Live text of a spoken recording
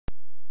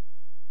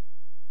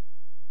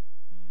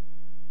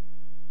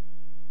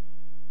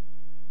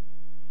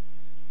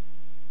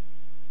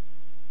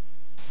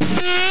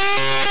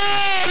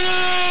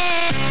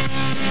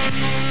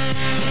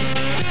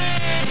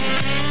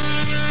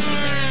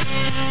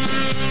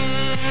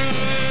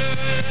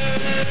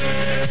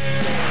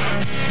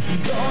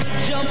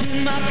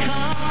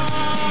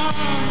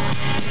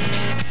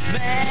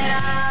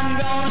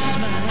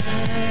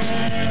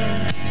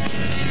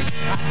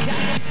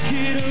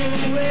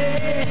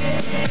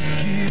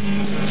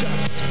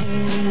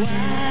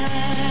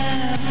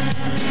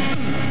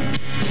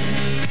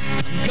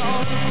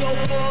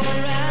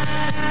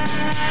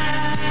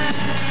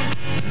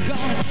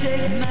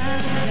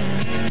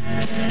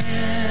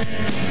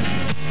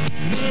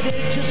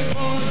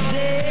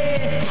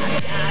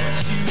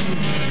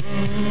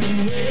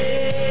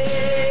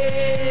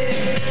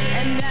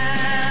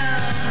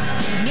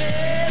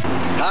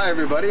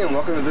everybody, and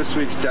welcome to this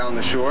week's Down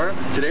the Shore.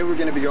 Today we're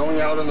going to be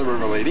going out on the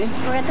River Lady.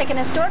 We're going to take an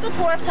historical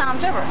tour of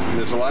Toms River. And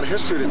there's a lot of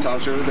history to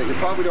Toms River that you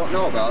probably don't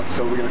know about,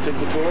 so we're going to take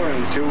the tour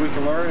and see what we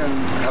can learn and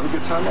have a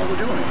good time while we're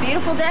doing it.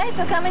 Beautiful day,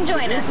 so come and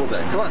join us. Beautiful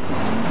day, come on.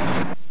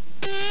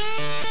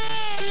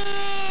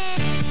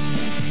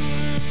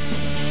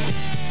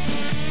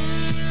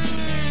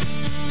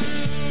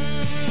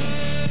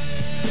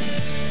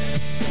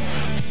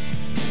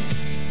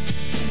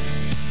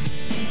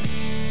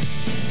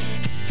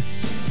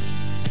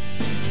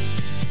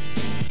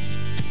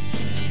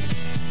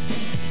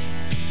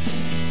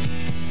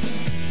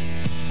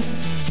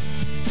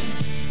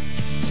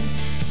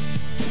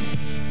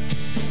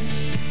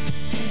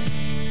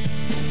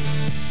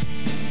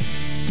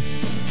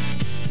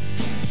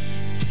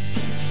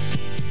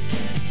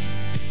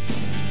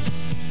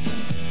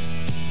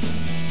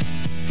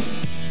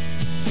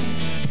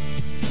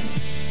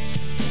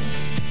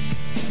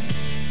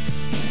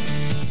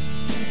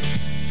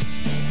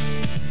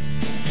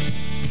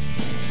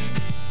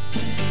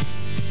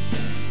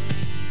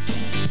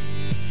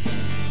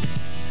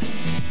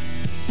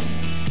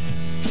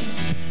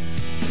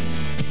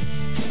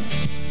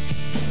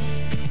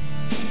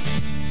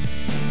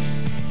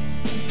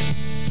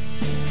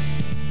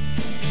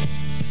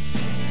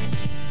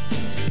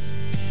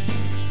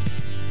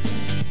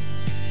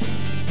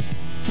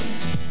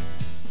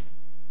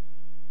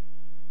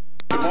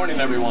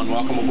 Everyone,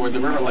 welcome aboard the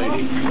River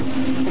Lady.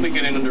 We'll be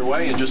getting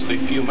underway in just a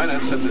few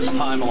minutes. At this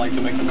time, I'd like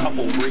to make a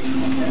couple brief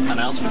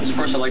announcements.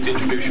 First, I'd like to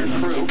introduce your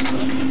crew.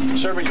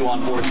 Serving you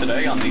on board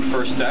today on the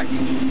first deck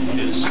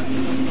is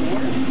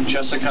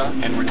Jessica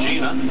and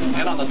Regina,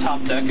 and on the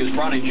top deck is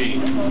Ronnie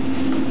Jean.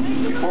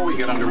 Before we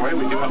get underway,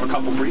 we do have a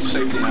couple brief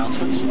safety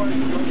announcements.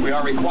 We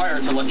are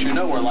required to let you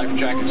know where life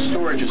jacket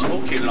storage is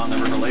located on the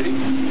River Lady.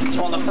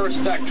 So on the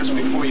first deck, just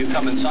before you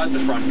come inside the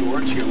front door,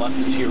 to your left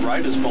and to your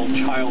right is both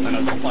child and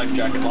adult life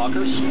jacket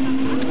lockers.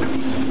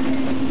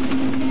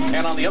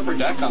 And on the upper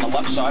deck, on the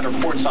left side or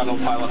port side of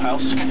the pilot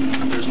house,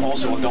 there's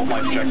also adult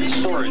life jacket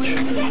storage.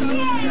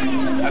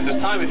 At this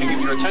time, if you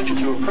give your attention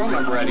to a crew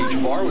member at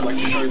each bar, we'd like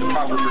to show you the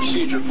proper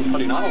procedure for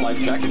putting on a life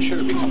jacket should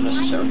it become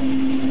necessary.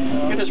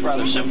 It is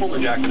rather simple. The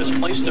jacket is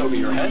placed over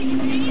your head,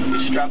 the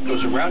strap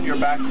goes around your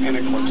back, and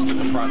it clips to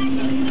the front.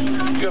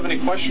 If you have any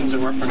questions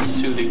in reference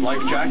to the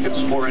life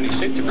jackets or any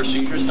safety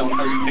procedures, don't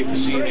hesitate to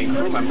see a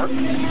crew member.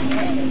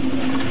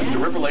 The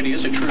River Lady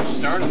is a true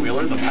stern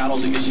wheeler. The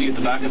paddles that you see at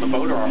the back of the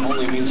boat are our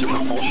only means of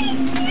propulsion.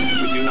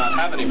 We do not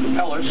have any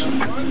propellers.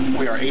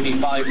 We are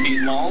 85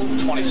 feet long,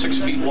 26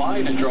 feet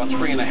wide, and draw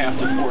 3.5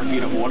 to 4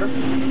 feet of water.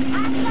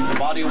 The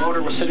body of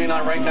water we're sitting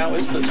on right now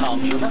is the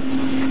Toms River.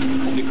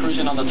 We'll be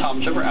cruising on the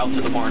Toms River out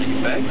to the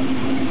Barnegat Bay.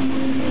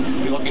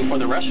 We'll be looking for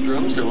the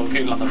restrooms. They're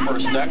located on the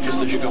first deck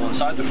just as you go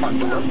inside the front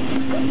door.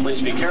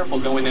 Please be careful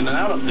going in and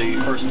out of the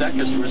first deck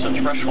as there is a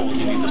threshold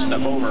you need to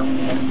step over.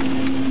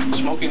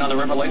 Smoking on the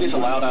River Lady is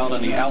allowed out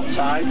on the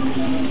outside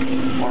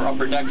or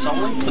upper decks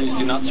only. Please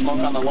do not smoke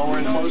on the lower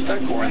enclosed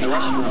deck or in the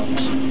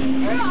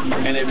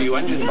restrooms. Any of you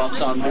engine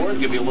buffs on board,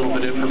 give you a little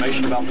bit of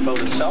information about the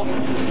boat itself.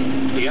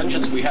 The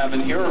engines we have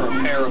in here are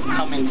a pair of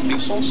Cummins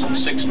diesels,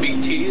 6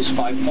 BTs,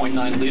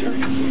 5.9 liter.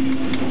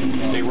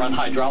 They run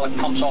hydraulic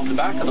pumps off the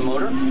back of the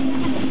motor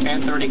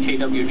and 30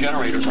 kW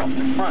generators off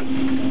the front.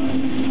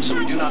 So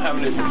we do not have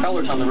any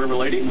propellers on the River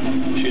Lady.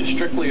 She is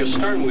strictly a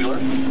stern wheeler.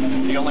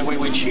 The only way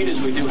we cheat is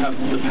we do have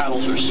the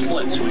paddles are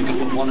split, so we can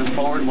put one in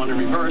forward, one in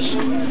reverse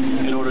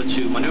in order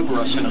to maneuver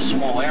us in a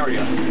small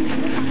area.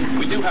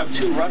 We do have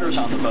 2 rudders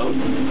on the boat.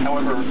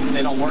 However,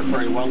 they don't work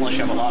very well unless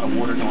you have a lot of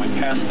water going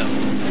past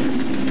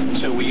them.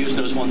 So we use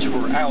those ones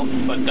when we're out,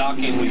 but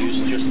docking we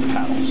use just the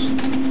paddles.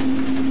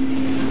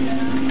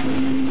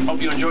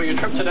 Hope you enjoy your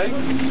trip today,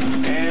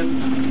 and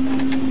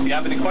if you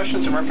have any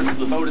questions in reference to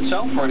the boat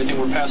itself or anything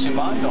we're passing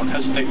by, don't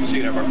hesitate to see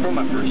any of our crew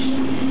members.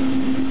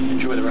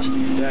 Enjoy the rest of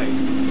your day.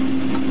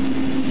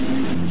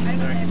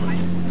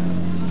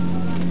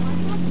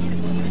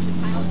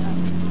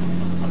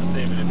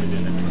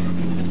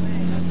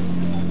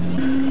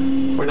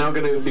 We're now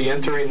going to be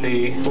entering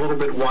the little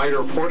bit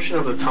wider portion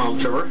of the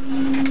Toms River,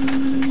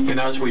 and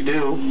as we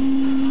do,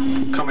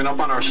 coming up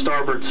on our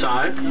starboard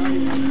side,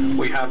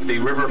 we have the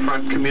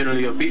riverfront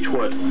community of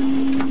Beechwood.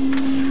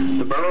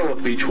 The borough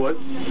of Beechwood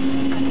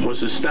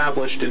was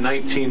established in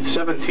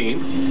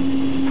 1917,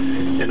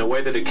 and the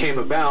way that it came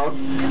about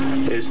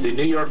is the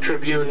New York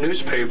Tribune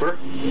newspaper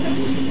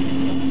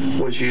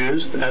was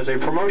used as a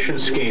promotion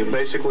scheme.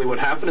 Basically what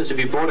happened is if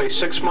you bought a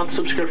 6-month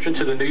subscription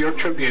to the New York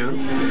Tribune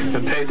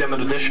and paid them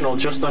an additional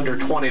just under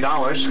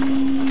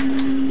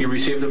 $20, you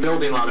received a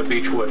building lot of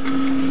Beechwood.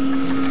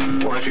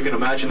 Well, as you can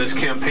imagine, this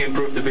campaign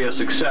proved to be a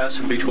success,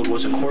 and Beechwood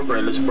was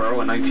incorporated as a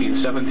borough in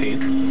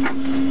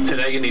 1917.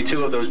 Today you need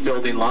 2 of those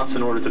building lots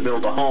in order to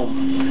build a home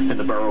in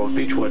the borough of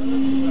Beechwood.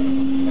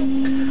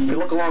 If you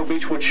look along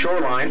Beechwood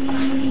shoreline,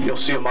 you'll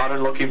see a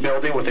modern looking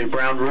building with a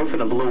brown roof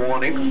and a blue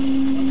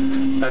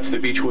awning. That's the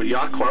Beechwood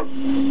Yacht Club.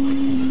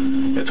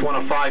 It's one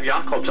of 5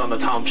 yacht clubs on the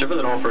Toms River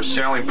that offers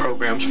sailing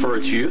programs for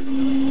its youth.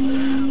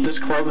 This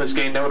club has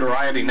gained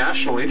notoriety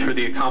nationally through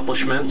the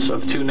accomplishments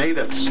of two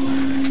natives,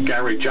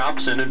 Gary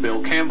Jobson and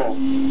Bill Campbell.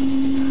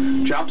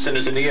 Jobson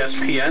is an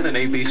ESPN and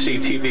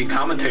ABC TV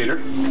commentator,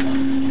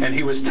 and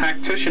he was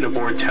tactician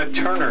aboard Ted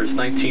Turner's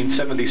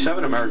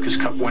 1977 America's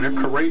Cup winner,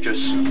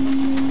 Courageous.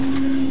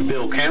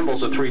 Bill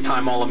Campbell's a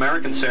three-time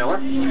All-American sailor,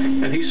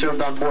 and he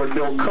served on board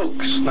Bill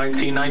Koch's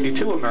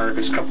 1992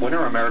 America's Cup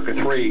winner, America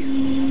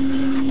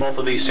 3. Both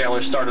of these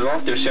sailors started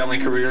off their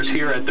sailing careers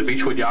here at the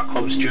Beechwood Yacht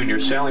Club's junior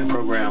sailing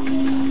program.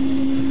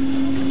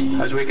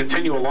 As we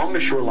continue along the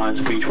shorelines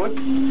of Beechwood,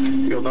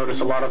 you'll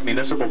notice a lot of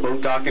municipal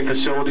boat docking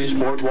facilities,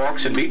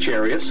 boardwalks, and beach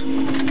areas.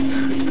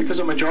 Because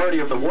a majority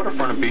of the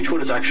waterfront of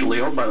Beechwood is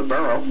actually owned by the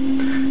borough,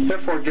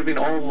 therefore giving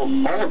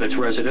all of its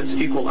residents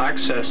equal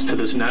access to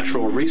this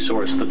natural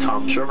resource, the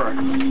Toms River.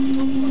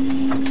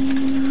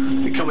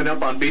 We'll be coming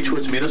up on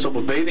Beechwood's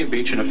municipal bathing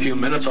beach in a few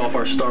minutes off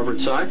our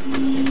starboard side.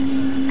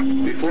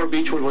 Before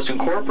Beechwood was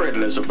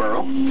incorporated as a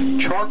borough,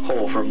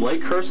 charcoal from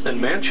Lakehurst and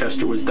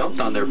Manchester was dumped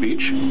on their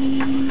beach.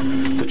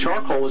 The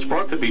charcoal was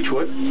brought to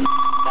Beechwood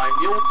by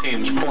mule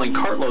teams pulling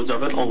cartloads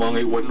of it along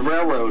a wooden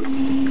railroad.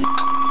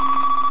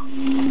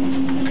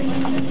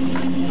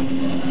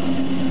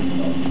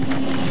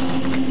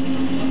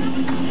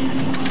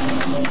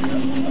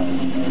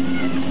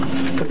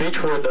 The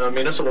Beechwood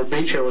Municipal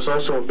Beach here was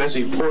also a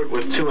busy port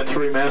with 2- and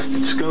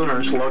 3-masted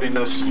schooners loading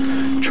this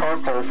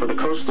charcoal for the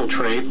coastal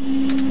trade.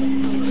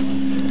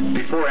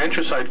 Before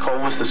anthracite coal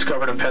was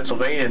discovered in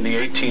Pennsylvania in the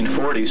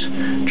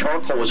 1840s,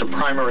 charcoal was a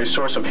primary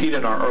source of heat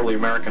in our early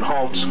American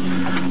homes.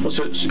 It was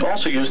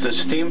also used as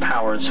steam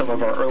power in some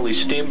of our early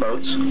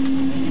steamboats.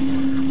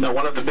 Now,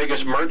 one of the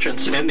biggest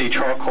merchants in the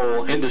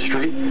charcoal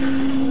industry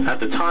at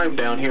the time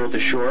down here at the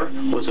shore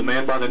was a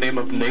man by the name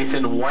of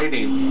Nathan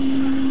Whiting.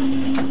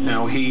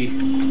 Now, he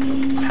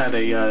had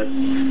a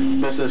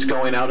business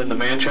going out in the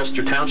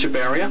Manchester Township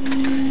area,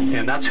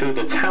 and that's who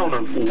the town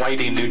of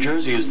Whiting, New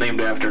Jersey is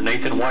named after,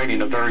 Nathan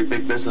Whiting, a very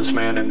big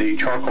businessman in the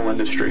charcoal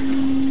industry.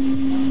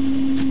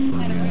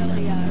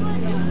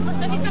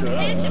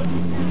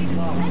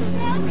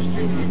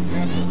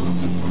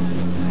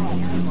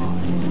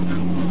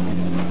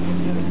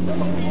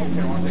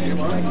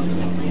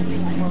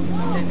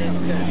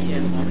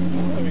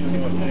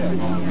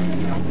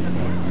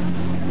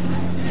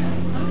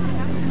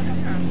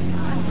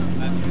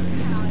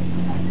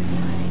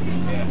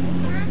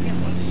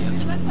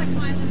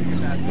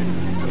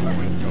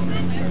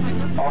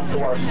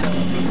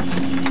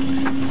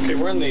 Okay,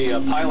 we're in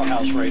the pilot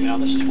house right now.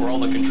 This is where all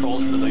the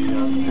controls for the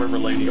River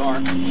Lady are.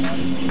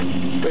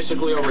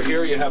 Basically over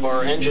here you have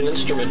our engine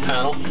instrument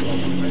panel.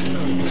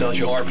 It tells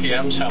you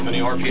RPMs, how many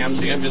RPMs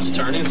the engine's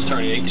turning. It's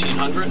turning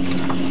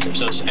 1800.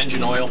 Gives us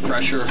engine oil,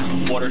 pressure,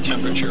 water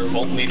temperature,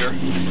 voltmeter,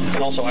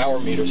 and also hour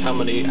meters, how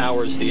many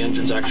hours the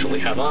engines actually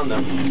have on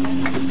them.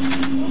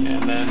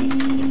 And then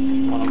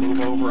I want to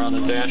move over on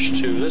the dash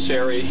to this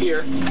area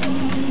here.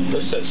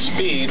 This says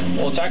speed.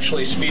 Well, it's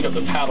actually speed of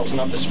the paddles,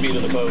 not the speed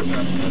of the boat.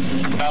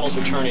 The paddles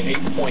are turning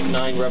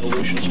 8.9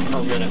 revolutions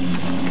per minute.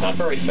 Not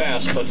very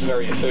fast, but it's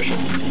very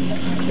efficient.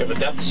 We have a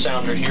depth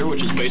sounder here,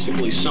 which is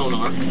basically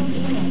sonar,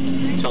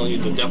 telling you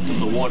the depth of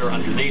the water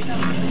underneath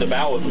the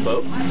bow of the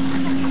boat.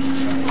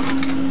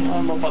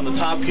 Up on the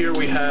top here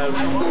we have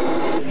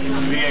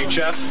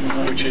VHF,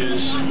 which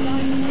is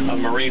a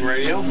marine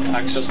radio,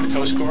 access the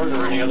Coast Guard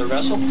or any other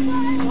vessel.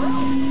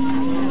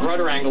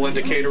 Rudder angle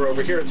indicator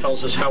over here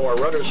tells us how our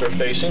rudders are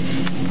facing,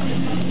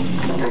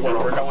 whether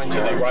we're going to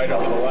the right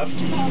or to the left,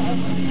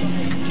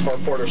 or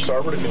port or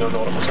starboard if you know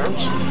nautical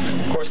terms.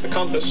 Of course, the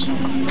compass,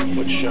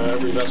 which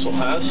every vessel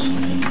has,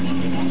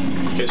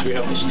 in case we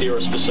have to steer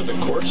a specific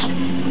course,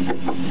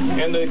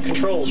 and the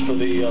controls for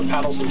the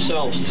paddles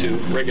themselves to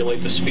regulate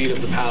the speed of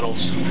the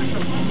paddles.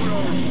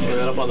 And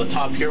then up on the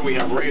top here we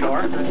have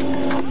radar.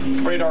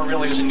 Radar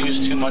really isn't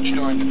used too much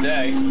during the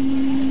day,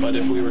 but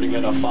if we were to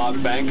get a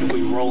fog bank, if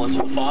we roll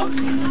into the fog,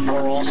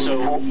 or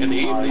also in the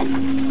evening,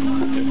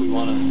 if we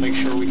want to make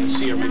sure we can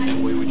see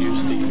everything, we would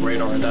use the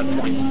radar at that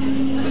point.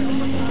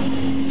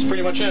 That's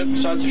pretty much it,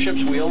 besides the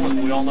ship's wheel,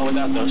 and we all know what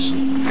that does.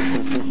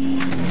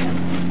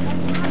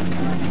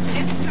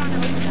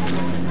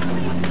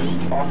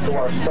 Off to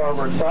our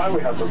starboard side, we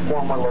have the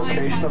former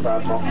location of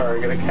Admiral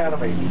Farragut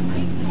Academy.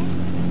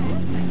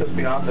 Just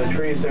beyond the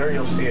trees there,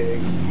 you'll see a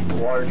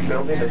large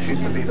building. This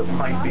used to be the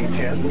Pine Beach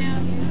Inn.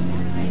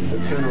 The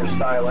Tudor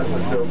style inn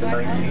was built in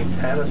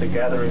 1910 as a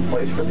gathering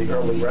place for the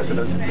early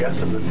residents and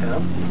guests of the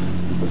town.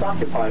 It was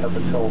occupied up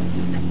until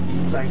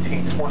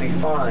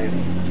 1925,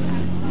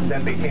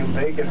 then became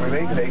vacant,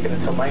 remained vacant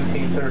until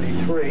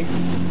 1933.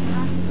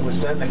 It was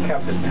then that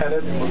Captain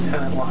Pettit and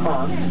Lieutenant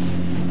Lahan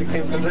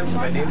became convinced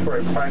of a need for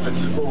a private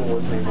school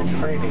with naval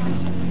training.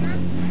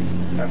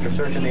 After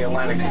searching the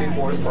Atlantic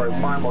seaboard for a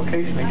prime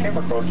location, he came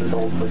across his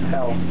old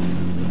hotel.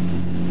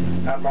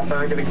 Admiral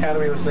Farragut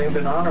Academy was named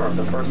in honor of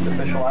the first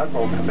official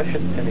admiral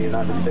commissioned in the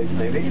United States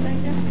Navy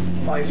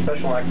by a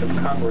special act of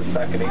Congress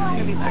back in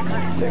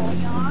 1866.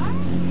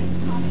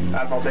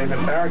 Admiral David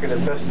Farragut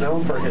is best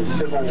known for his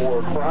Civil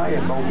War cry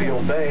in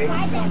Mobile Bay,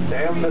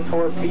 "Damn the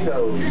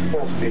torpedoes,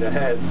 full speed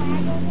ahead."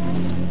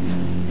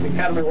 We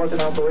Academy was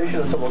in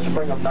operation until the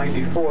spring of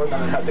 '94,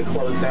 then it had to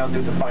close down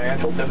due to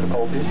financial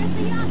difficulties.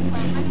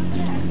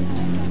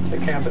 The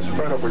campus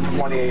spread over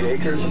 28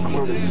 acres,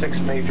 included 6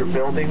 major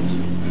buildings,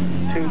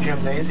 2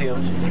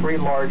 gymnasiums, 3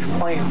 large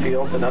playing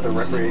fields, and other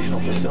recreational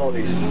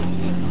facilities.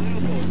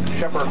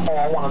 Shepherd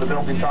Hall, one of the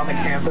buildings on the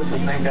campus,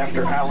 is named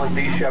after Alan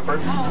B.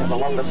 Shepherd, an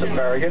alumnus of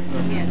Farragut.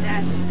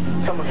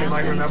 Some of you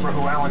might remember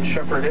who Alan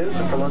Shepherd is,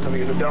 and for those of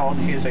you who don't,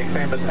 he is a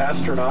famous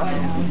astronaut,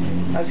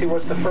 as he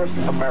was the first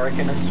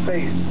American in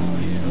space.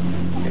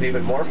 And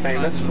even more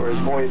famous for his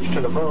voyage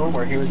to the moon,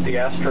 where he was the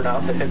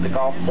astronaut that hit the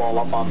golf ball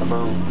up on the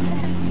moon.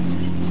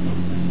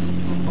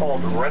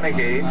 Called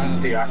Renegade,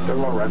 the actor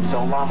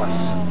Lorenzo Lamas.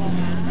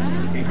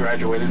 He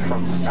graduated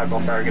from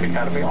Admiral Farragut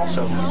Academy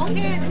also.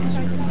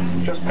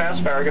 Just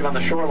past Farragut on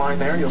the shoreline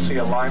there, you'll see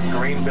a lime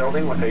green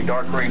building with a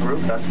dark green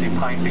roof. That's the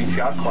Pine Beach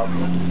Yacht Club.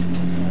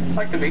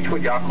 Like the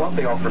Beachwood Yacht Club,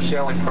 they offer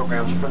sailing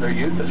programs for their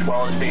youth, as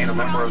well as being a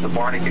member of the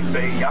Barnegat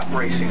Bay Yacht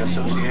Racing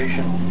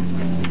Association.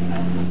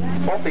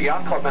 Both the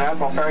Yacht Club and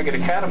Admiral Farragut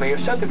Academy are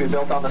said to be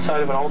built on the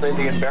site of an old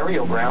Indian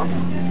burial ground,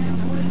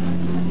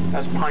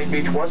 as Pine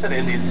Beach was an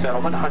Indian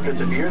settlement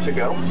hundreds of years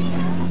ago.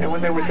 And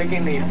when they were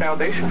digging the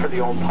foundation for the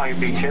old Pine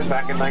Beach Inn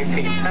back in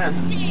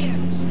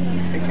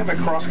 1910, they came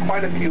across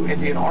quite a few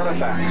Indian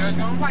artifacts,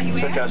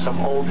 such as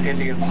some old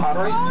Indian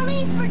pottery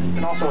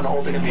and also an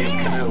old Indian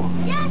canoe.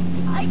 Yes,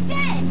 I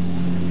did.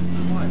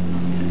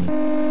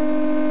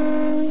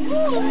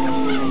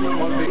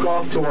 One big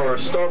off to our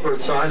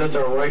starboard side, that's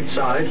our right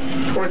side,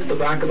 towards the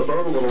back of the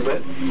boat a little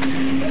bit,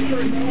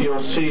 you'll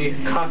see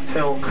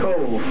Cocktail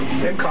Cove.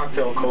 In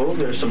Cocktail Cove,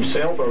 there's some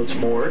sailboats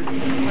moored.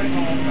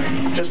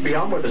 Just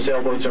beyond where the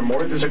sailboats are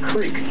moored, there's a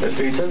creek that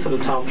feeds into the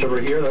Toms River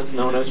here. That's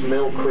known as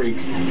Mill Creek.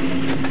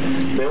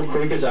 Mill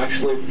Creek is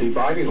actually the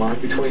dividing line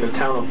between the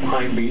town of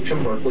Pine Beach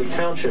and Berkeley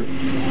Township.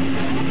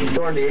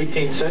 During the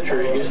 18th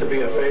century, it used to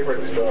be a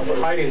favorite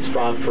hiding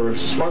spot for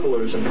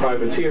smugglers and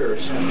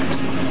privateers.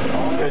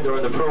 And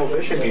during the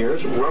Prohibition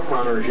years, rum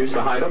runners used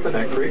to hide up in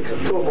that creek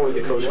to avoid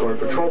the Coast Guard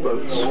patrol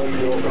boats.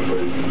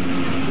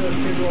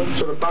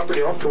 So the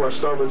property off to our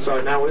starboard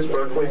side now is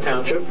Berkeley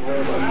Township.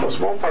 A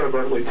small part of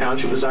Berkeley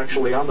Township is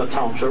actually on the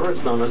Toms River.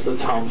 It's known as the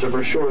Toms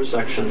River Shore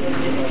section.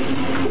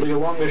 We'll be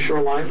along the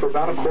shoreline for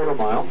about a quarter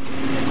mile,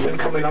 then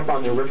coming up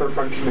on the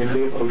riverfront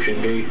community of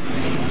Ocean Gate.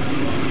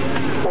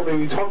 We'll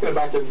be talking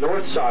about the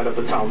north side of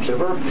the Toms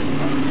River.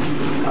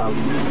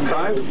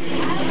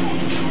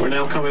 We're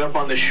now coming up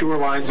on the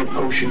shorelines of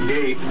Ocean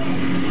Gate.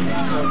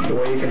 The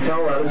way you can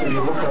tell that is if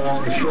you look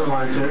along the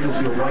shorelines there, you'll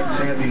see a white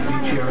sandy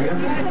beach area,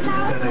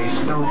 then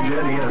a stone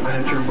jetty and a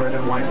miniature red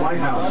and white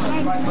lighthouse.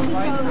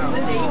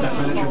 That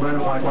miniature red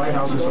and white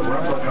lighthouse is a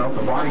replica of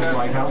the Barnegat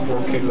Lighthouse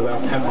located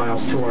about 10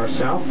 miles to our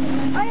south.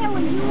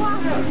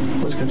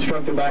 It was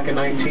constructed back in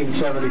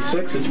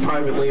 1976. It's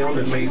privately owned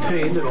and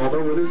maintained, and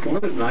although it is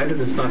lit at night, it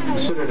is not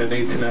considered an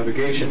aid to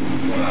navigation.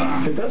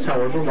 It does,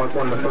 however, mark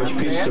one of the first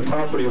pieces of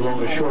property along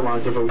the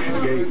shorelines of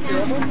Ocean Gate.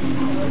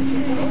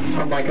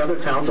 Unlike other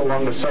towns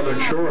along the southern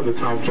shore of the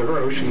Toms River,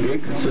 Ocean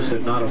Gate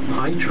consisted not of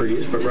pine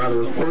trees, but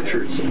rather of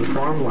orchards and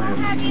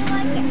farmland,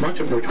 much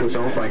of which was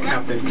owned by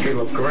Captain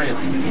Caleb Grant.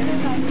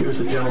 He was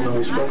the gentleman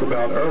we spoke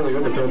about earlier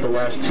that built the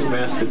last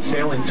 2-masted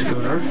sailing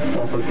schooner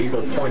off of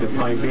Eagle Point at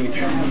Pine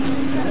Beach.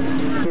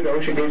 Due to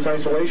Ocean Gate's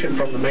isolation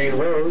from the main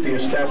road, the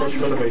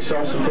establishment of a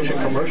self-sufficient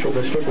commercial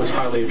district was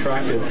highly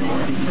attractive.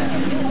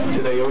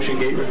 Today, Ocean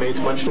Gate remains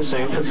much the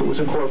same since it was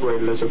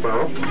incorporated as a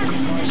borough.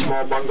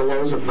 Small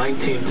bungalows of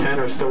 1910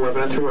 are still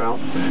evident throughout,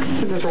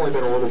 and there's only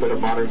been a little bit of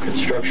modern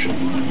construction.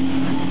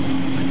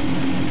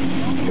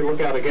 If you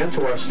look out again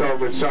to our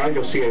starboard side,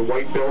 you'll see a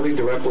white building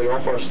directly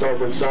off our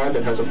starboard side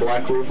that has a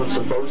black roof and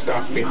some boats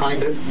docked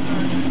behind it.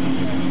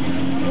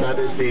 That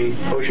is the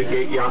Ocean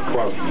Gate Yacht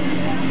Club.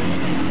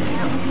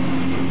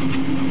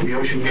 The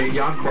Ocean Gate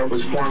Yacht Club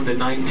was formed in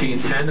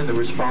 1910 in the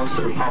response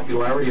to the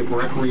popularity of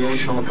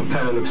recreational and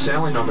competitive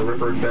sailing on the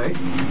river and bay.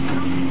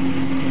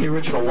 The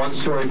original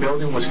one-story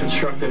building was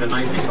constructed in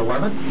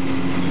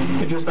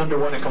 1911. It just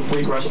underwent a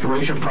complete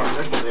restoration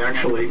project where they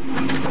actually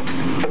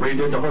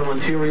redid the whole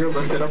interior,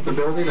 lifted up the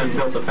building, and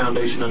built the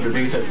foundation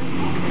underneath it.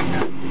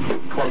 The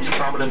club's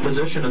prominent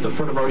position at the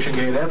foot of Ocean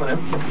Gate Avenue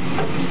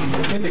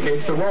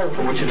indicates the role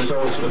for which it has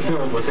always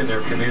fulfilled within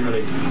their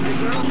community.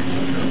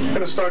 We're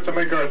going to start to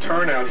make our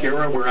turn out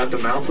here, and we're at the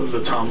mouth of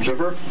the Toms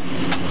River.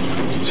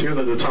 It's here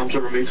that the Toms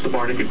River meets the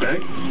Barnegat Bay.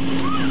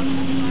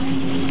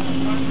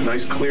 A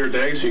nice clear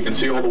day, so you can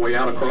see all the way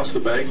out across the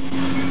bay.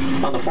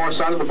 On the far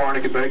side of the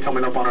Barnegat Bay,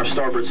 coming up on our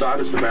starboard side,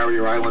 is the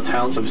barrier island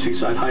towns of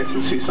Seaside Heights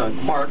and Seaside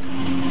Park.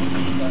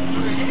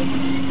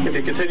 If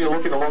you continue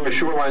looking along the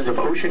shorelines of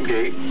Ocean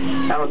Gate,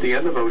 out at the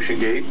end of Ocean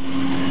Gate,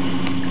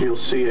 you'll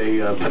see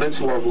a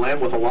peninsula of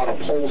land with a lot of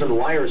poles and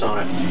wires on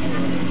it.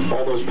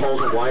 All those poles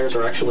and wires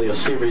are actually a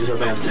series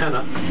of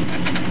antennae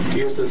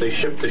used as a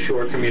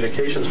ship-to-shore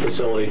communications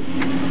facility.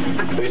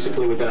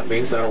 Basically what that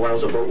means, that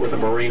allows a boat with a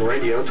marine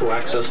radio to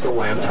access the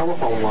land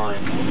telephone line.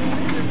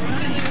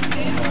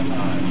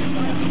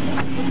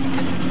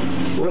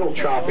 A little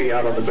choppy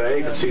out on the bay.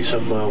 You can see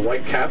some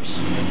white caps.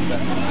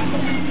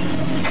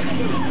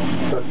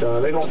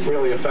 but they don't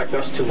really affect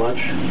us too much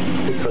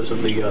because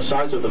of the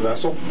size of the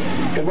vessel.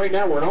 And right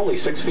now we're in only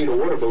 6 feet of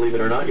water, believe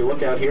it or not. You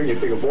look out here and you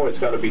figure, boy, it's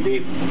got to be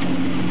deep.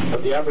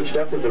 But the average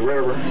depth of the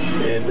river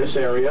in this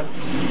area,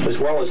 as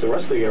well as the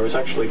rest of the area, is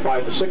actually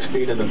 5 to 6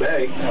 feet. In the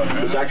bay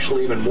is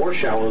actually even more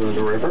shallow than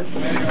the river.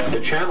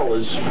 The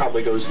channel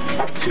probably goes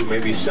up to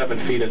maybe 7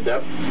 feet in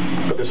depth,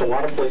 but there's a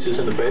lot of places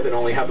in the bay that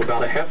only have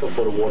about a half a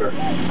foot of water.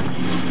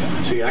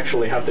 So you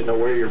actually have to know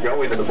where you're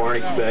going in the Barney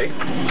Bay.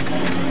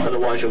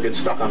 Otherwise you'll get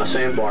stuck on a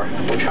sandbar,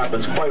 which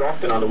happens quite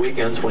often on the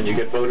weekends when you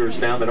get boaters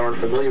down that aren't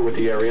familiar with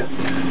the area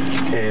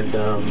and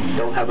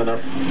don't have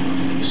enough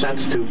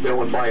sense to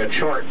go and buy a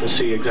chart to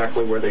see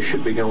exactly where they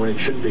should be going and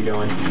shouldn't be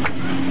going.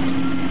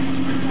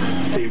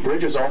 The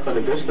bridges off in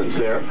the distance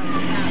there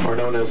are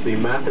known as the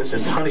Mathis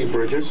and Tunney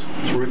bridges.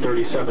 It's Route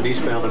 37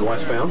 eastbound and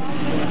westbound.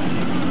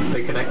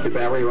 They connect the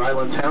Barrier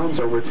Island towns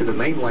over to the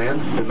mainland.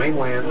 The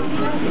mainland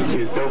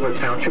is Dover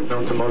Township,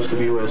 known to most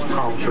of you as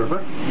Toms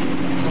River.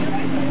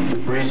 The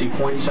Breezy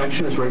Point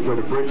section is right where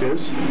the bridge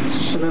is.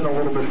 And then a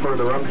little bit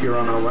further up here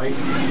on our right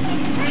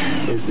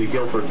is the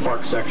Guilford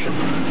Park section.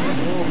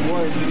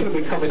 We're going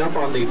to be coming up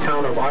on the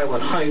town of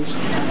Island Heights.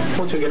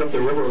 Once we get up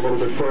the river a little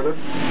bit further,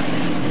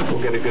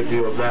 we'll get a good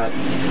view of that.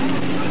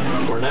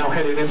 We're now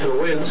headed into the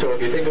wind, so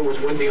if you think it was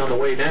windy on the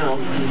way down,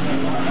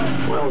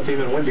 well, it's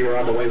even windier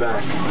on the way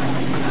back.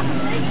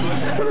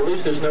 But at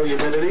least there's no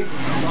humidity.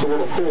 It's a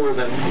little cooler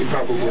than you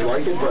probably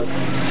like it, but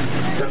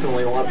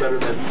definitely a lot better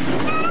than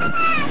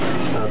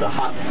the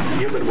hot,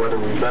 humid weather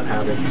we've been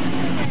having.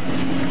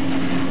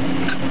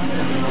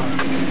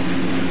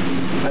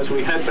 As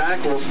we head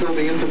back, we'll still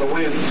be into the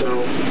wind,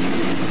 so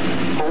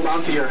hold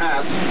on to your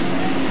hats.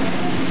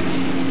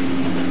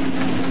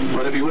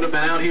 But if you would have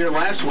been out here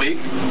last week,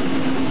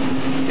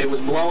 it was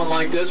blowing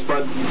like this,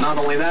 but not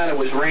only that, it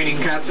was raining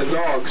cats and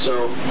dogs,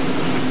 so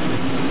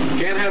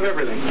can't have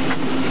everything.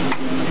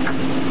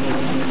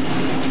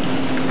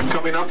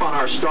 Coming up on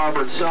our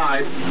starboard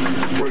side,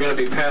 we're going to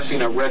be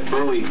passing a red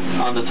buoy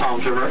on the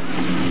Toms River.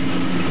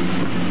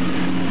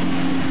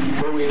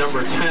 Buoy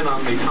number 10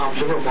 on the Toms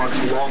River marks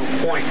Long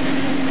Point.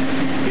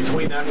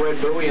 Between that red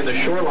buoy and the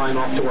shoreline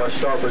off to our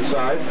starboard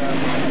side,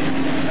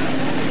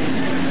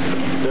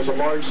 there's a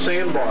large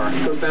sandbar.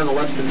 It goes down to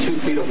less than 2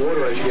 feet of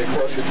water as you get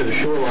closer to the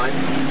shoreline.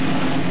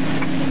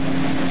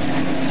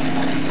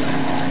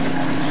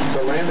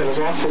 The land that is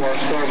off to our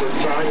starboard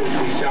side is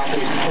the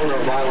southeast corner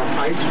of Island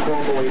Heights,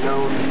 formerly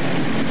known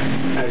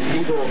as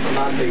Eagle,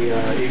 not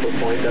the Eagle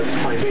Point, that's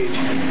Pine Beach,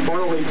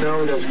 formerly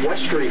known as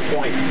Westry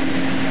Point.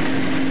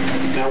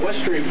 Now,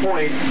 Westry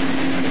Point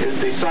is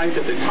the site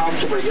that the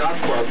Toms River Yacht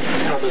Club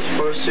held its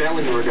first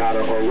sailing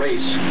regatta or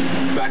race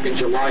back in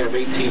July of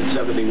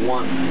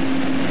 1871.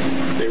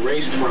 They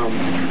raced from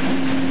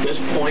this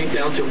point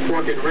down to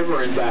Forked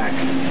River and back.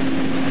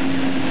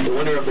 The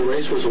winner of the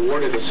race was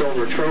awarded a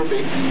silver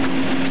trophy.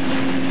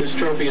 This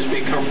trophy has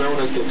become known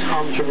as the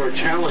Toms River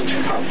Challenge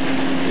Cup,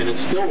 and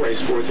it's still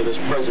raced for to this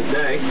present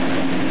day.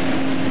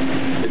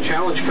 The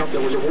Challenge Cup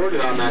that was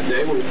awarded on that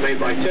day was made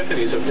by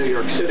Tiffany's of New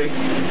York City.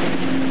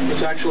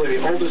 It's actually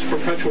the oldest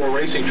perpetual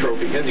racing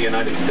trophy in the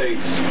United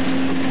States.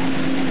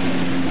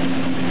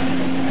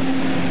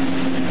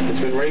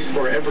 It's been raced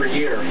for every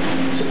year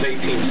since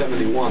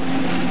 1871.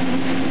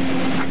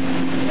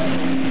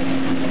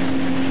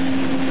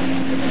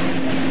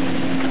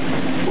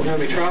 We're going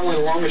to be traveling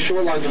along the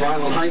shorelines of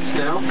Island Heights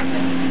now.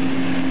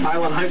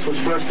 Island Heights was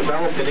first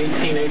developed in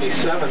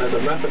 1887 as a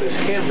Methodist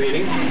camp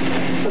meeting.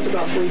 There's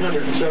about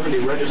 370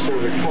 registered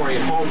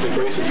Victorian homes that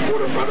grace its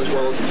waterfront as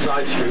well as its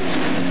side streets.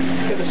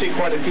 Get to see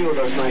quite a few of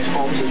those nice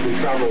homes as we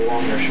travel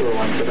along their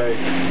shoreline today.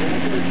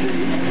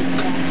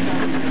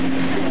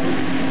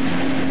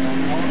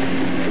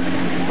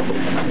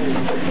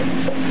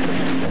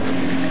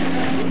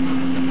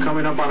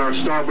 Coming up on our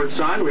starboard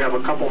side, we have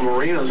a couple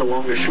marinas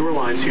along the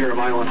shorelines here of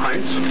Island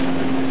Heights.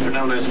 They're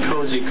known as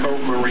Cozy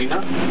Cove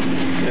Marina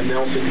and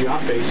Nelson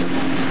Yacht Basin.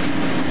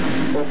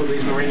 Both of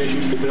these marinas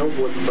used to build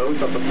wooden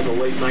boats up until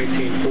the late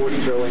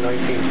 1940s, early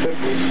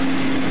 1950s.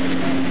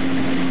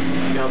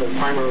 Now they're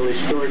primarily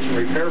storage and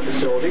repair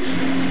facilities.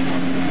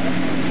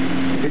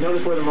 If you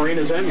notice where the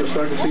marinas end, you'll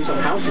start to see some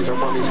houses up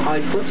on these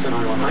high cliffs in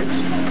Island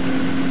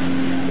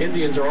Heights.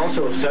 Indians are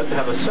also said to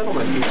have a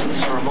settlement here, a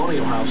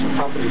ceremonial house on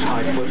top of these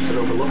high cliffs that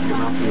overlook the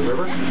mouth of the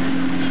river.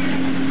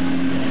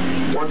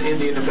 One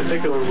Indian in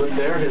particular lived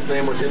there. His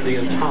name was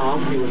Indian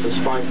Tom. He was a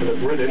spy for the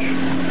British.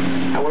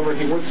 However,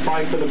 he would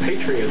spy for the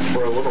Patriots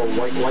for a little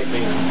white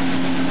lightning.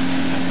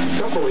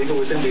 Some believe it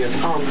was Indian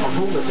Tom on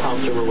whom the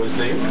Toms River was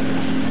named.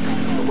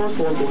 But most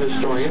local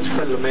historians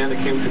credit a man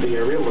that came to the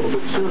area a little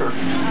bit sooner,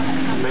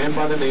 a man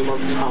by the name of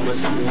Thomas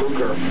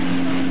Luker.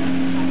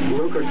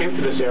 Luker came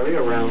to this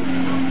area around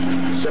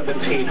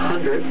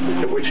 1700,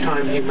 at which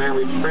time he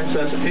married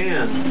Princess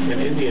Anne, an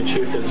Indian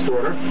chieftain's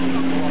daughter.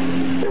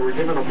 They were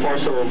given a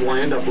parcel of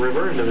land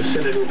upriver in the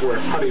vicinity of where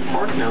Huddy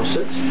Park now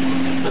sits.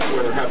 That's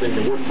where they're having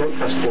the Wood Boat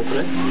Festival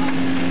today.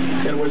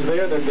 and was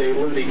there that they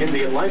lived the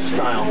Indian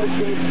lifestyle.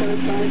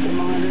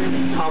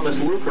 Thomas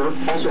Luker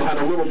also had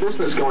a little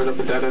business going up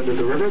at that end of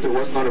the river. There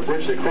was not a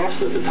bridge that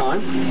crossed at the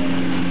time,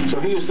 so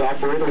he used to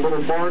operate a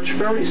little barge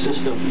ferry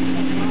system.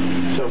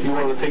 So if you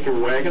wanted to take your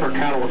wagon or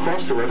cattle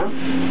across the river,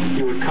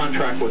 you would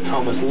contract with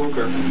Thomas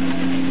Luker.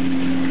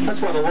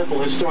 That's why the local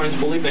historians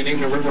believe they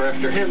named the river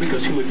after him,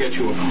 because he would get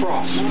you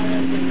across.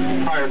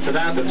 Prior to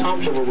that, the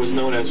Toms River was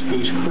known as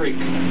Goose Creek.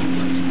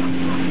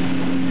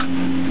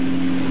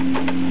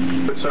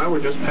 So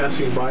we're just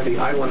passing by the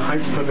Island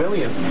Heights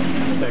Pavilion.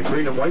 That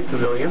green and white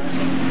pavilion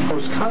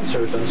hosts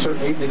concerts on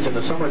certain evenings in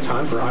the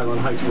summertime for Island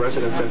Heights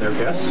residents and their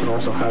guests, and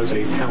also has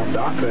a town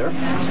dock there.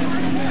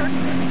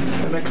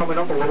 And then coming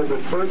up a little bit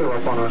further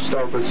up on our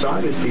starboard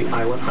side is the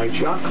Island Heights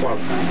Yacht Club.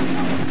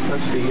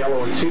 That's the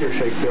yellow and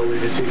cedar-shaped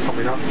building you see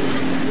coming up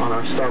on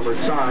our starboard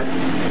side.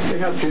 They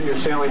have junior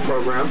sailing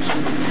programs,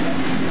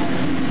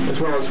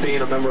 as well as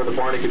being a member of the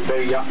Barnegat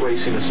Bay Yacht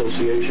Racing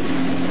Association.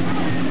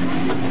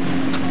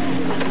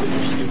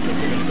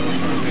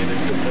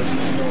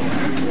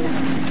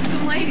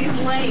 Some ladies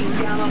laying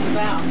down on the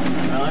bow.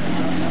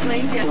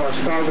 Laying down. To our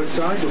starboard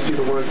side, you'll see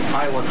the words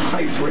Island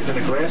Heights written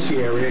in a grassy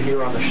area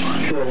here on the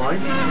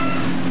shoreline.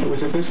 It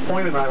was at this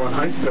point in Island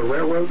Heights that a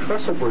railroad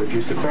trestle bridge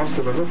used to cross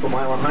the river from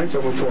Island Heights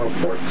over to our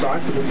port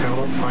side to the town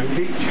of Pine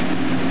Beach.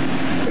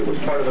 It was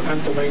part of the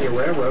Pennsylvania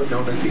Railroad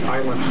known as the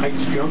Island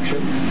Heights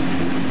Junction.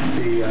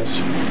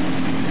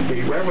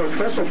 The railroad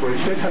trestle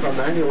bridge did have a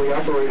manually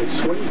operated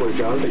swing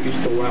bridge on it that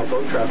used to allow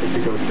boat traffic to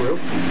go through.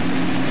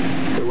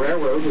 The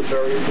railroad was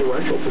very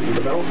influential to the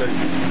development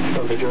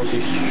of the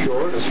Jersey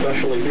Shore, and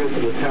especially here to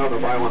the town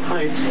of Island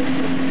Heights,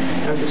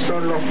 as it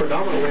started off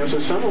predominantly as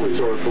a summer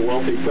resort for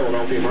wealthy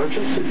Philadelphia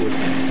merchants that would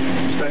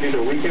spend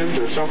either weekends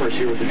or summers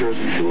here at the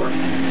Jersey Shore.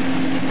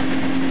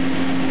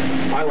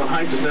 Island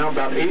Heights is now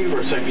about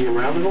 80%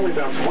 year-round and only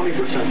about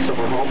 20%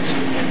 summer homes.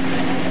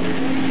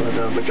 But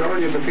the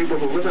majority of the people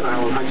who live in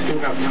Island Heights do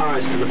have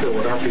ties to the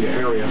Philadelphia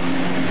area.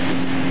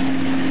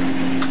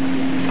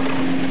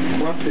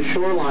 Left the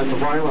shorelines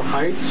of Island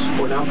Heights,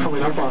 we're now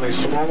coming up on a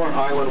smaller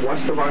island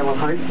west of Island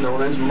Heights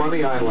known as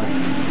Money Island.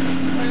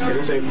 It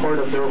is a part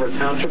of Dover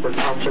Township, or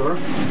Toms River.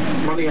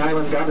 Money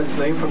Island got its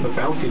name from the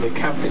bounty that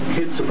Captain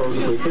Kidd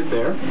supposedly hid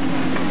there,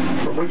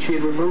 from which he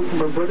had removed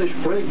from a British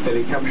brig that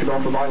he captured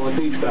off of Island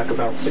Beach back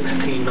about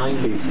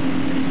 1690.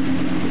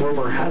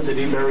 Rumor has it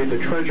he buried the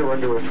treasure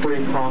under a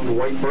three-pronged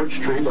white birch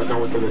tree, but no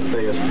one to this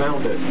day has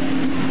found it.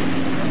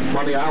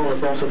 Money Island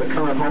is also the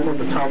current home of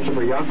the Toms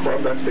River Yacht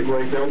Club. That's the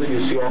gray building you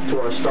see off to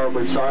our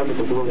starboard side with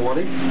the blue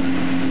awning.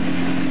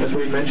 As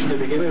we mentioned at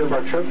the beginning of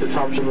our trip, the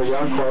Toms River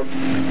Yacht Club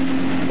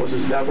was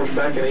established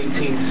back in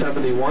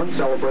 1871,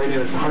 celebrating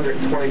its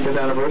 125th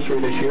anniversary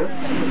this year.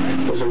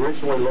 It was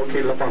originally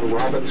located up on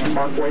Robbins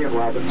Parkway and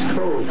Robbins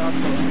Cove.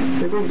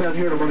 They moved down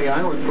here to Money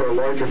Island for a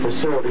larger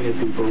facility and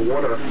deeper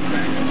water.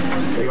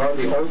 They are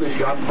the oldest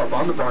yacht club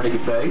on the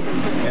Barnegat Bay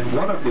and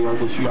one of the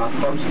oldest yacht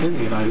clubs in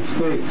the United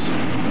States.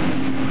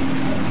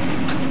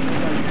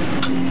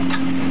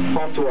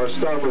 Off to our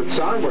starboard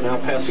side, we're now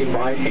passing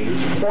by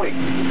Haynes Point.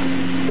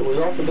 It was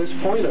off of this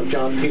point of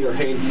John Peter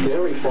Haynes'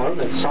 dairy farm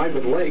that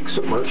Simon Lake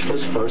submerged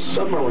his first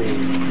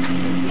submarine.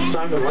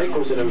 Simon Lake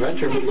was an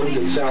inventor who lived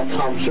in South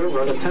Toms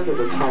River and attended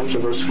the Toms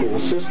River school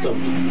system.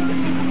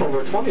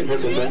 Over 20 of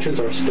his inventions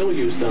are still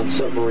used on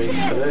submarines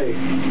today.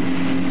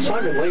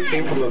 Simon Lake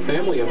came from a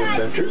family of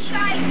inventors.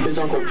 His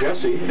uncle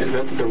Jesse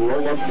invented the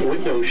roll-up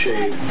window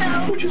shade,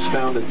 which is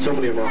found in so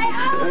many of our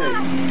homes today.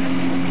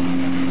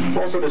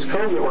 Also, this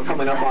cove that we're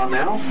coming up on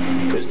now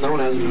is known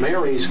as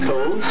Mary's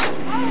Cove.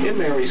 In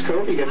Mary's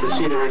Cove, you get to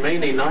see the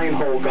remaining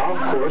 9-hole golf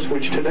course,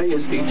 which today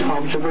is the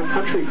Toms River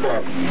Country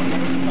Club.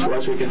 So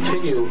as we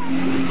continue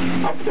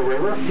up the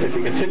river, if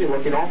you continue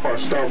looking off our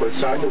starboard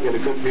side, you'll get a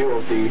good view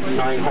of the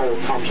 9-hole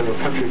Toms River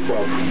Country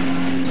Club.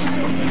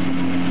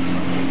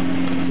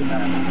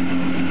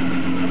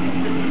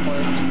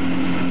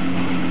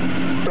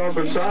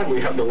 Starboard side,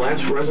 we have the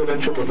last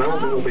residential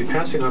development we'll be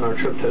passing on our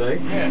trip today.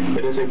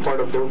 It is a part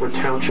of Dover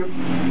Township,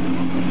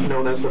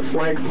 known as the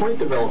Flag Point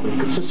development.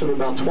 It consists of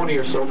about 20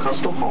 or so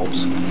custom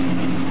homes.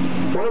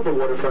 One of the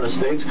waterfront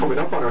estates coming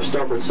up on our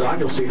starboard side,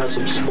 you'll see has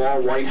some small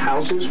white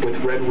houses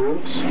with red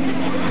roofs,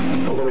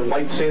 a little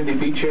white sandy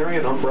beach area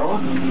and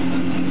umbrella.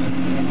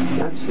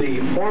 That's the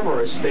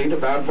former estate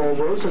of Admiral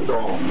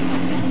Rosendahl.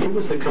 He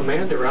was the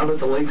commander out at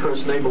the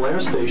Lakehurst Naval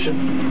Air Station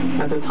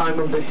at the time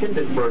of the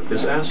Hindenburg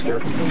disaster.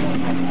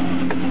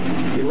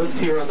 He lived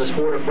here on this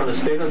waterfront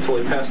estate until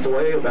he passed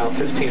away about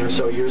 15 or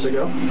so years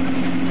ago.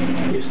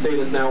 The estate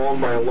is now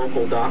owned by a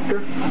local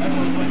doctor.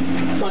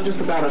 It's on just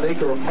about an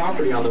acre of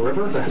property on the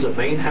river that has a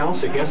main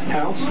house, a guest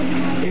house,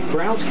 and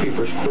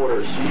groundskeeper's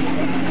quarters.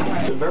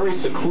 It's a very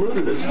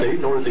secluded estate.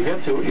 In order to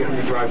get to it, you have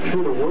to drive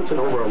through the woods and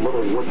over a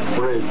little wooden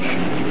bridge.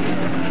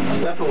 It's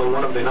definitely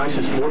one of the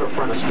nicest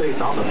waterfront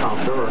estates on the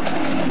Toms River.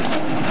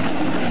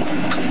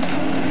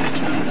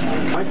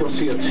 Michael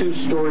see a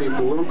two-story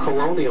blue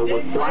colonial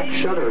with black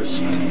shutters.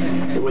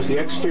 It was the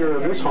exterior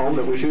of this home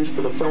that was used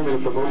for the filming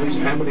of the movies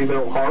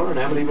Amityville Horror and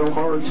Amityville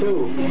Horror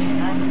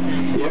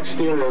 2. The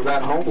exterior of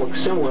that home looks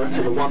similar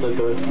to the one that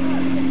the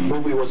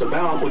movie was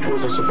about, which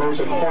was a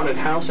supposed haunted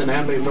house in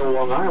Amityville,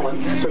 Long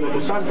Island, so they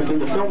decided to do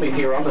the filming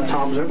here on the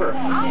Toms River.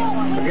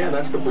 Again,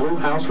 that's the blue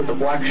house with the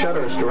black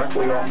shutters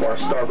directly off our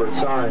starboard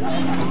side.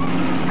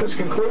 This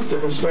concludes the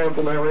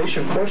historical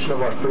narration portion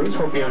of our cruise.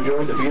 Hope you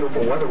enjoyed the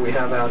beautiful weather we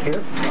have out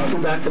here. We'll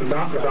be back to the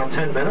dock in about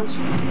 10 minutes.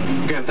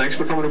 Again, thanks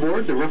for coming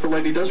aboard. The Ripper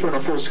Lady does run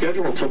a full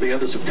schedule until the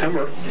end of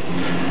September.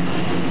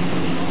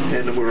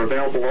 And we're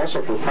available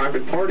also for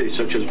private parties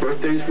such as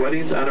birthdays,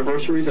 weddings,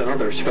 anniversaries, and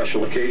other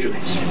special occasions.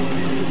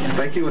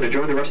 Thank you and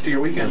enjoy the rest of your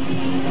weekend.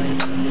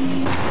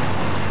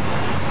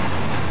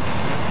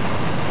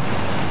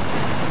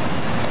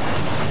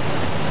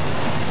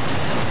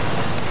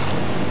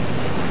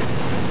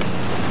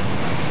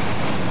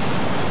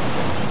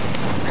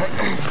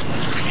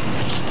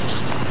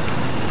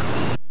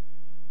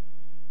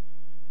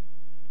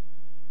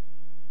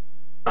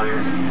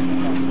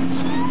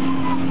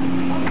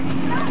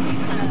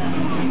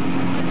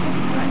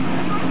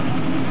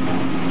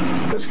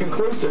 This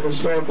concludes the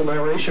historical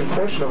narration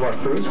portion of our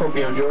cruise. Hope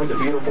you enjoyed the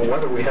beautiful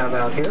weather we have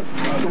out here.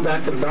 We'll be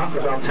back to the dock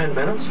in about 10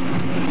 minutes.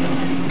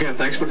 Again,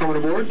 thanks for coming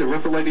aboard. The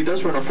Ripper Lady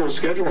does run a full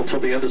schedule until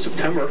the end of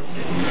September.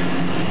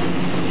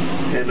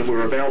 And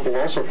we're available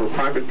also for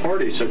private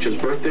parties such as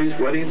birthdays,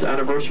 weddings,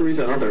 anniversaries,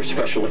 and other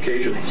special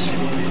occasions.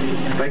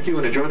 Thank you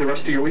and enjoy the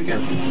rest of your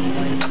weekend.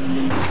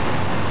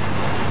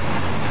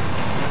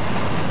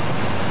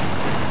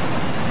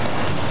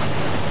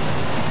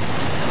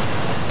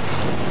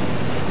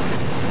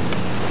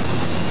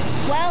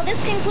 Well,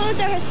 this concludes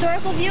our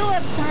historical view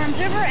of Toms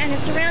River and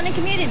its surrounding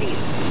communities.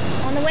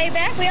 On the way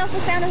back, we also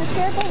found a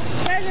historical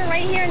treasure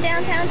right here in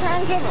downtown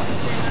Toms River.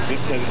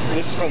 This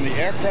is from the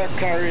aircraft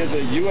carrier, the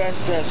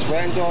USS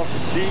Randolph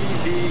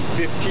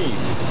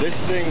CV-15.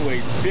 This thing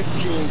weighs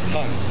 15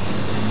 tons.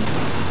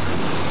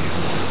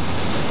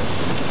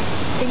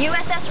 The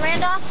USS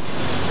Randolph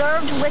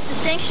served with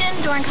distinction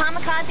during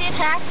kamikaze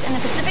attacks in the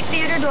Pacific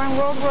Theater during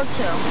World War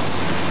II.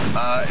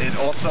 It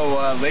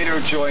also later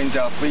joined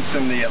fleets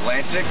in the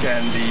Atlantic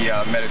and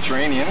the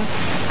Mediterranean,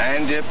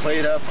 and it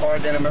played a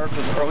part in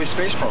America's early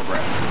space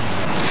program.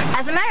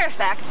 As a matter of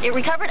fact, it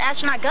recovered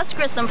astronaut Gus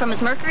Grissom from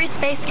his Mercury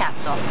space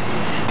capsule.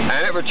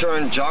 And it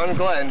returned John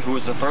Glenn, who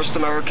was the first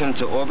American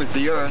to orbit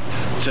the Earth,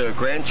 to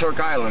Grand Turk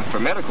Island for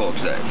medical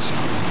exams.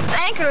 Its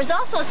anchor is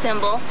also a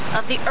symbol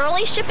of the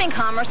early shipping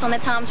commerce on the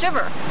Toms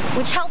River,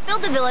 which helped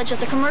build the village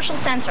as a commercial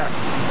center.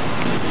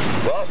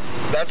 Well,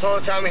 that's all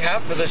the time we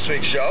have for this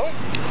week's show.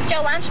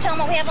 Joe, why don't you tell them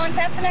what we have on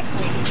tap for next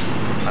week?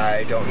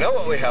 I don't know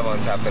what we have on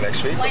tap for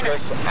next week. Why not?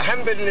 Because I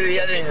haven't been into the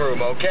editing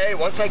room, okay?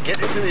 Once I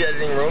get into the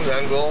editing room,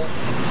 then we'll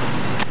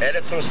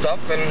edit some stuff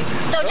and...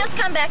 So just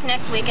come back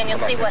next week and you'll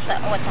see what's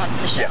on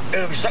the show. Yeah,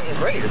 it'll be something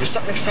great. It'll be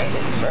something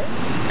exciting, right?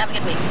 Have a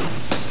good week.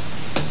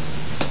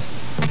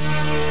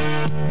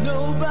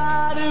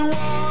 Nobody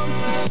wants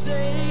to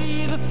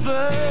say the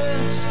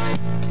first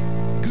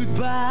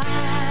goodbye.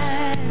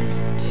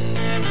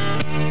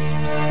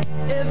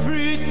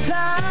 Every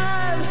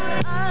time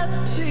I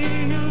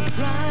see you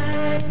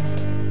cry,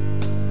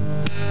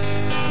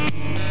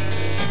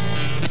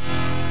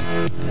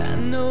 I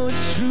know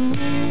it's